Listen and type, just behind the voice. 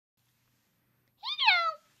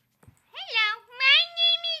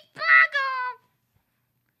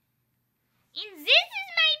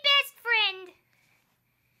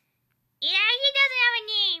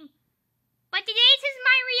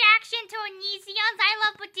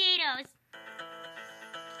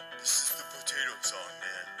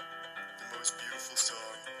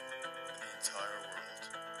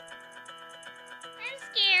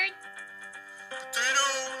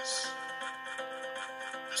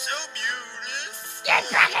so beautiful. You're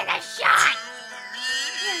drugging the shot.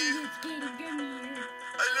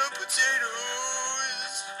 I love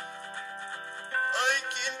potatoes. I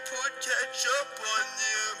can put ketchup on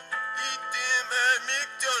them. Eat them at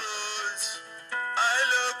McDonald's. I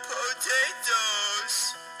love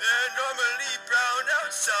potatoes. They're normally brown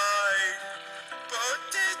outside.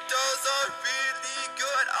 Potatoes are really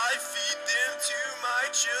good. I feed them to my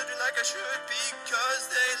children like I should because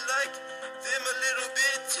they like them a little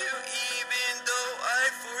bit too. Even though I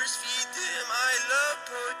force feed them, I love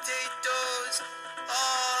potatoes.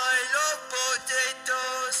 I love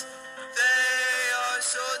potatoes. They are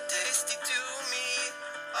so tasty to me.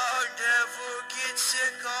 I'll never get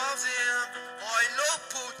sick of them. I love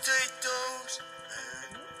potatoes.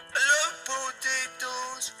 I love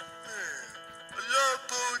potatoes. I love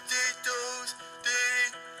potatoes. They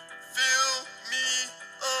fill me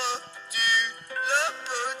up. Do you love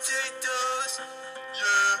potatoes?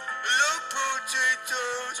 Yeah, I love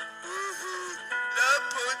potatoes. Woohoo. Love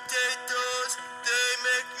potatoes. They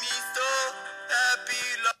make me so happy.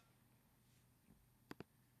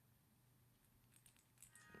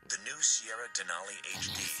 The new Sierra Denali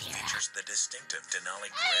HD features the distinctive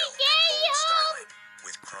Denali grill and bold styling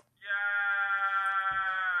with chrome.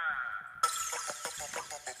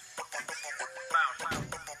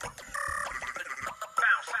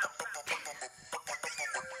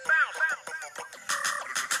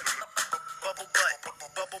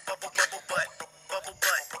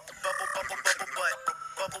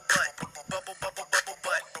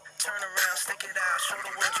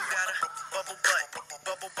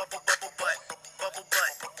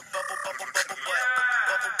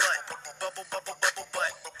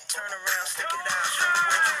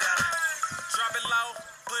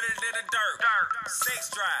 Sex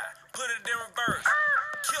drive, put it in reverse.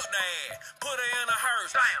 Killed the ass, put her in a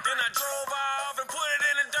hearse. Then I drove off and put it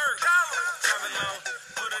in the dirt.